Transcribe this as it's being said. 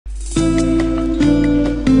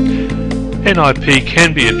NIP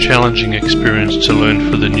can be a challenging experience to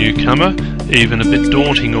learn for the newcomer, even a bit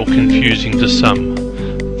daunting or confusing to some.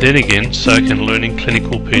 Then again, so can learning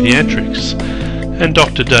clinical paediatrics, and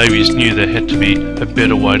Dr. Davies knew there had to be a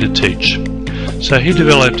better way to teach. So he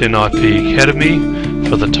developed NIP Academy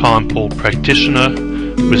for the time-poor practitioner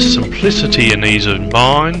with simplicity and ease of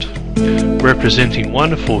mind, representing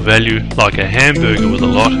wonderful value like a hamburger with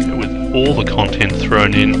all the content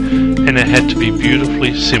thrown in, and it had to be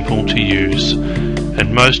beautifully simple to use,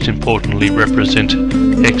 and most importantly represent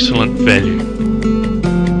excellent value.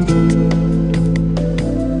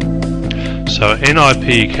 So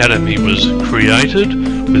NIP Academy was created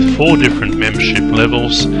with 4 different membership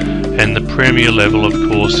levels, and the premier level of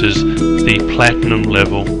course is the platinum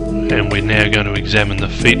level, and we're now going to examine the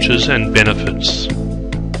features and benefits.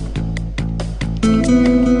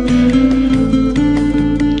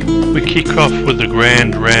 We kick off with the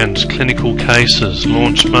Grand Rounds clinical cases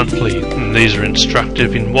launched monthly, and these are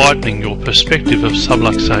instructive in widening your perspective of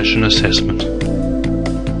subluxation assessment.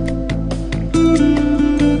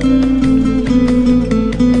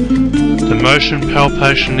 The Motion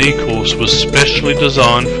Palpation E-course was specially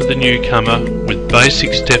designed for the newcomer with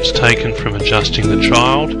basic steps taken from adjusting the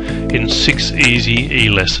child in 6 easy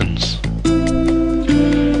E-lessons.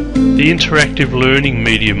 The interactive learning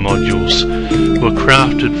media modules were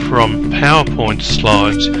crafted from PowerPoint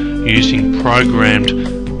slides using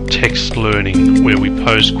programmed text learning, where we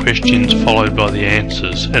pose questions followed by the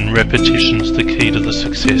answers, and repetition's the key to the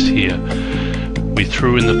success here. We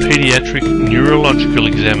threw in the paediatric neurological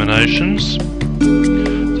examinations,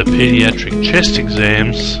 the paediatric chest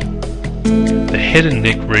exams, the head and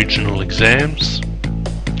neck regional exams,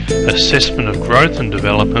 assessment of growth and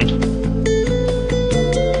development,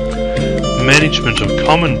 management of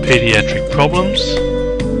common paediatric problems,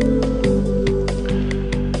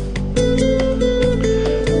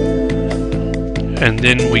 and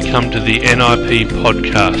then we come to the NIP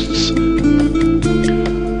podcasts.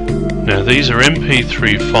 Now these are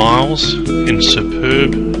MP3 files in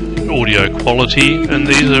superb audio quality, and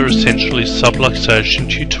these are essentially subluxation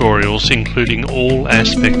tutorials including all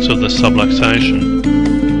aspects of the subluxation.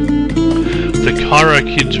 The Chiro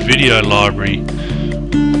Kids video library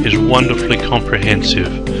is wonderfully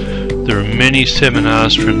comprehensive. There are many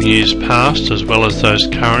seminars from years past as well as those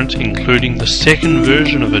current, including the second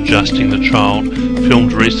version of Adjusting the Child,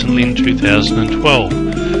 filmed recently in 2012.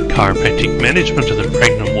 Chiropractic Management of the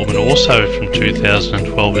Pregnant Woman, also from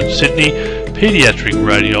 2012 in Sydney. Paediatric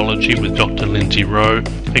Radiology with Dr. Lindsay Rowe,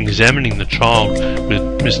 Examining the Child with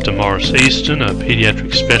Mr. Morris Easton, a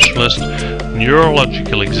paediatric specialist.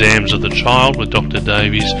 Neurological Exams of the Child with Dr.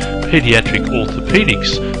 Davies. Paediatric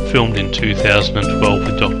Orthopedics, filmed in 2012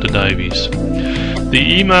 with Dr. Davies.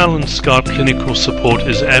 The email and Skype clinical support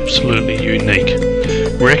is absolutely unique.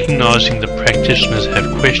 Recognising that practitioners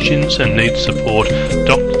have questions and need support,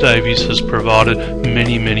 Dr. Davies has provided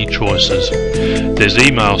many choices. There's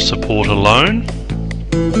email support alone,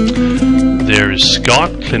 there is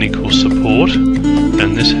Skype clinical support,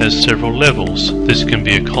 and this has several levels. This can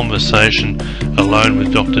be a conversation alone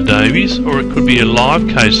with Dr. Davies, or it could be a live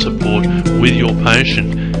case support with your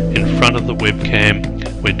patient in front of the webcam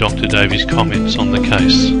where Dr. Davies comments on the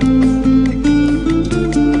case.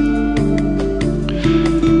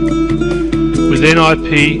 With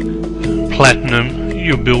NIP Platinum,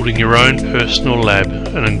 you're building your own personal lab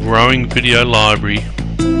and a growing video library.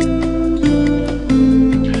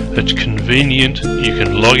 It's convenient, you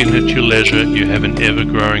can log in at your leisure, you have an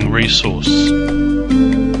ever-growing resource.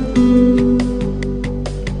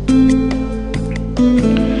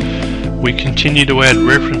 We continue to add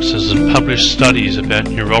references and publish studies about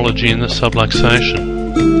neurology and the subluxation.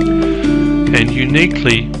 And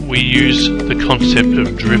uniquely, we use the concept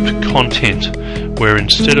of dripped content, where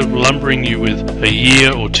instead of lumbering you with a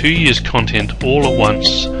year or 2 years content all at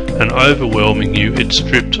once and overwhelming you, it's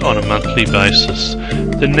stripped on a monthly basis.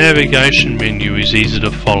 The navigation menu is easy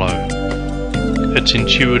to follow. It's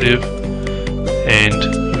intuitive and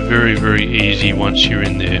very easy once you're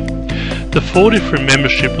in there. The 4 different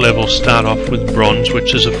membership levels start off with Bronze,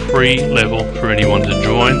 which is a free level for anyone to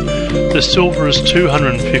join. The Silver is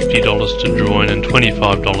 $250 to join and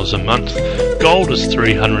 $25 a month. Gold is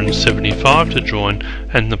 $375 to join,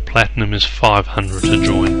 and the Platinum is $500 to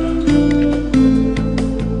join.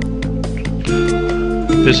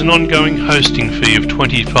 There's an ongoing hosting fee of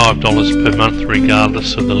 $25 per month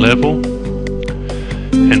regardless of the level,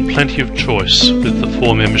 and plenty of choice with the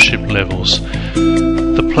 4 membership levels.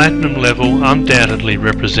 The Platinum level undoubtedly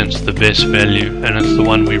represents the best value, and it's the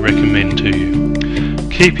one we recommend to you.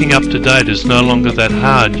 Keeping up to date is no longer that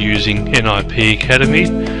hard using NIP Academy.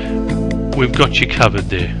 We've got you covered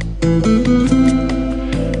there.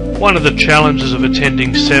 One of the challenges of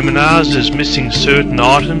attending seminars is missing certain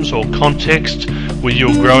items or context. With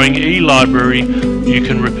your growing e-library, you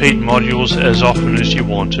can repeat modules as often as you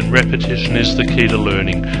want, and repetition is the key to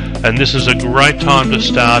learning. And this is a great time to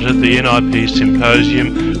start at the NIP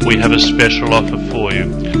Symposium. We have a special offer for you.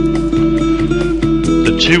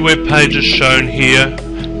 The two web pages shown here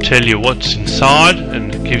tell you what's inside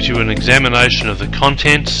and gives you an examination of the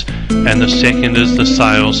contents, and the second is the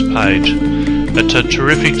sales page. It's a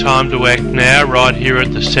terrific time to act now, right here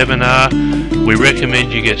at the seminar. We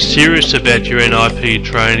recommend you get serious about your NIP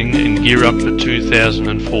training and gear up for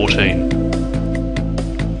 2014.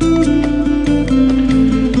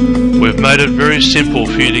 We've made it very simple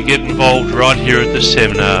for you to get involved right here at the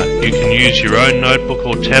seminar. You can use your own notebook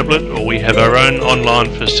or tablet, or we have our own online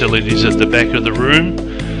facilities at the back of the room.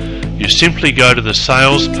 You simply go to the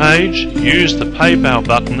sales page, use the PayPal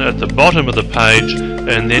button at the bottom of the page,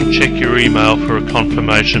 and then check your email for a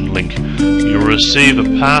confirmation link. You'll receive a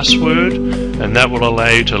password, and that will allow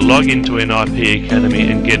you to log into NIP Academy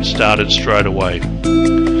and get started straight away.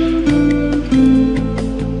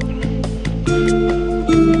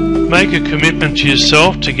 Make a commitment to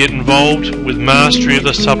yourself to get involved with mastery of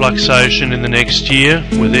the subluxation in the next year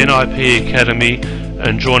with NIP Academy,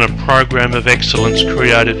 and join a program of excellence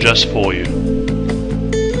created just for you.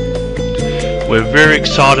 We're very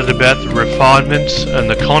excited about the refinements and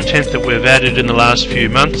the content that we've added in the last few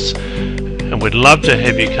months, and we'd love to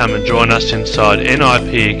have you come and join us inside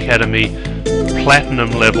NIP Academy Platinum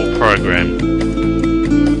Level program.